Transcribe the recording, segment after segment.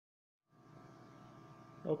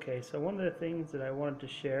Okay, so one of the things that I wanted to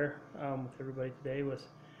share with everybody today was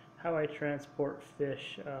how I transport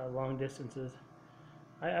fish long distances.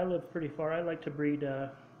 I live pretty far. I like to breed,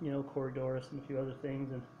 corridors and a few other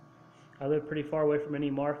things, and I live pretty far away from any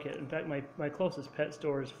market. In fact, my closest pet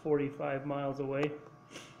store is 45 miles away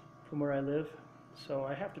from where I live, so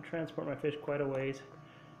I have to transport my fish quite a ways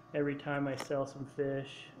every time I sell some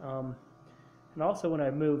fish. And also when I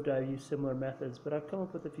moved, I used similar methods, but I've come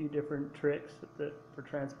up with a few different tricks for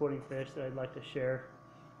transporting fish that I'd like to share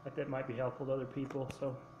that might be helpful to other people.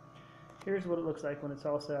 So here's what it looks like when it's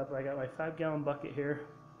all set up. I got my 5-gallon bucket here.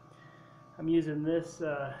 I'm using this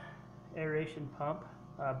aeration pump,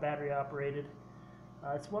 battery operated.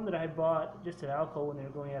 It's one that I bought just at Alco when they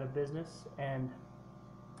were going out of business, and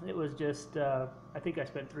it was just, I think I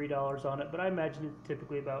spent $3 on it, but I imagine it's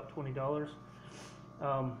typically about $20.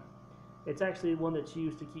 It's actually one that's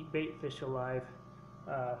used to keep bait fish alive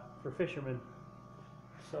for fishermen.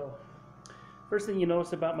 So first thing you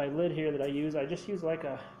notice about my lid here that I just use like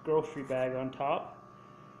a grocery bag on top.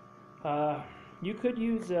 You could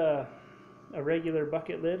use a regular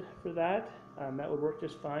bucket lid for that. That would work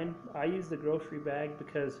just fine. I use the grocery bag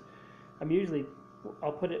because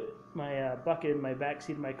I'll put my bucket in my back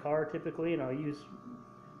seat of my car typically, and I'll use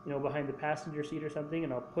behind the passenger seat or something,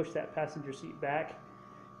 and I'll push that passenger seat back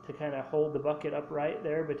to kind of hold the bucket upright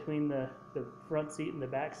there between the front seat and the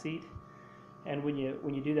back seat. And when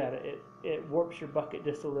you do that, it warps your bucket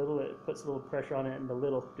just a little. It puts a little pressure on it, and the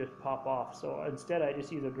lid will just pop off. So instead, I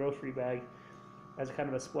just use a grocery bag as kind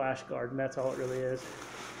of a splash guard, and that's all it really is.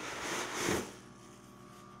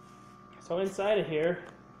 So inside of here,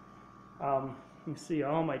 you can see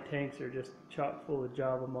all my tanks are just chock full of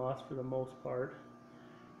Java moss for the most part.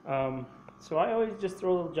 So I always just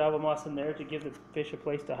throw a little Java moss in there to give the fish a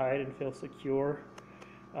place to hide and feel secure.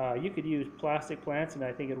 You could use plastic plants, and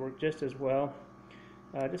I think it'd work just as well.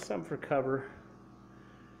 Just something for cover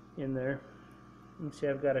in there. You can see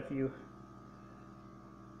I've got a few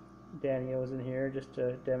Danios in here just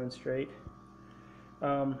to demonstrate.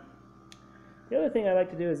 The other thing I like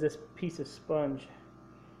to do is this piece of sponge.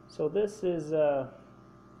 So this is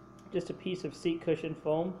just a piece of seat cushion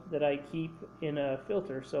foam that I keep in a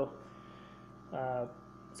filter. So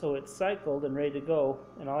it's cycled and ready to go,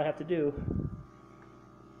 and all I have to do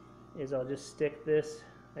is I'll just stick this.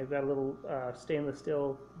 I've got a little stainless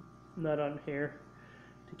steel nut on here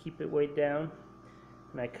to keep it weighed down,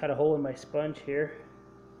 and I cut a hole in my sponge here,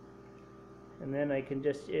 and then it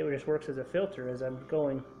just works as a filter as I'm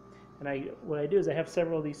going. And what I do is I have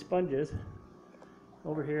several of these sponges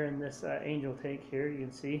over here in this angel tank here. You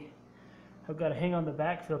can see I've got a hang on the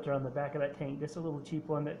back filter on the back of that tank, just a little cheap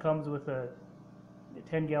one that comes with a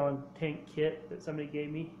 10-gallon tank kit that somebody gave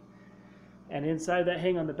me. And inside that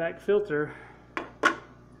hang on the back filter,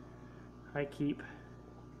 I keep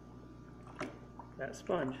that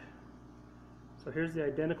sponge. So here's the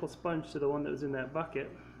identical sponge to the one that was in that bucket.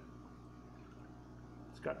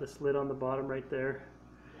 It's got this lid on the bottom right there.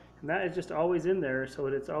 And that is just always in there, so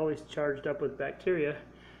that it's always charged up with bacteria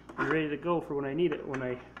and ready to go for when I need it. When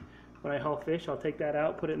I haul fish, I'll take that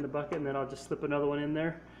out, put it in the bucket, and then I'll just slip another one in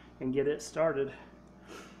there and get it started.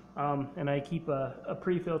 And I keep a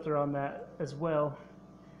pre-filter on that as well,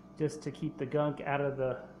 just to keep the gunk out of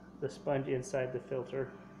the sponge inside the filter.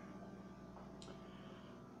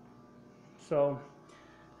 So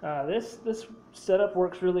this setup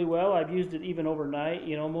works really well. I've used it even overnight.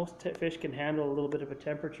 Most fish can handle a little bit of a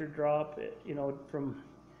temperature drop. From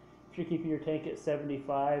if you're keeping your tank at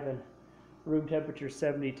 75 and room temperature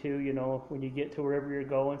 72, when you get to wherever you're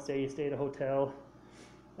going, say you stay at a hotel,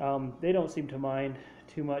 they don't seem to mind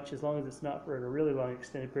too much as long as it's not for a really long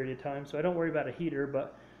extended period of time. So I don't worry about a heater,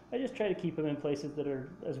 but I just try to keep them in places that are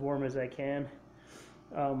as warm as I can.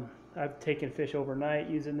 I've taken fish overnight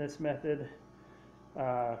using this method,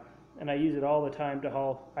 and I use it all the time to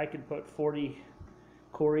haul. I could put 40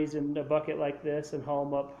 cories in a bucket like this and haul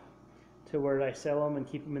them up to where I sell them and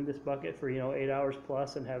keep them in this bucket for 8 hours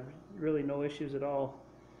plus and have really no issues at all.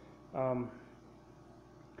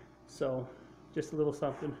 So just a little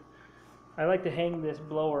something. I like to hang this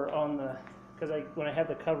blower on because when I have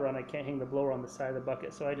the cover on, I can't hang the blower on the side of the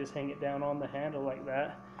bucket, so I just hang it down on the handle like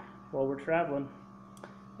that while we're traveling.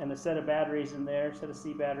 And a set of batteries in there, a set of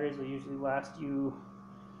C batteries, will usually last you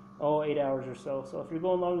 8 hours or so. So if you're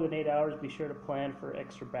going longer than 8 hours, be sure to plan for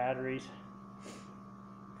extra batteries.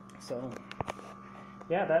 So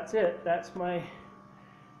yeah, that's it. That's my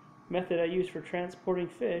method I use for transporting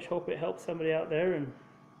fish. Hope it helps somebody out there, and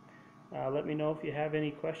let me know if you have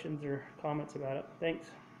any questions or comments about it. Thanks.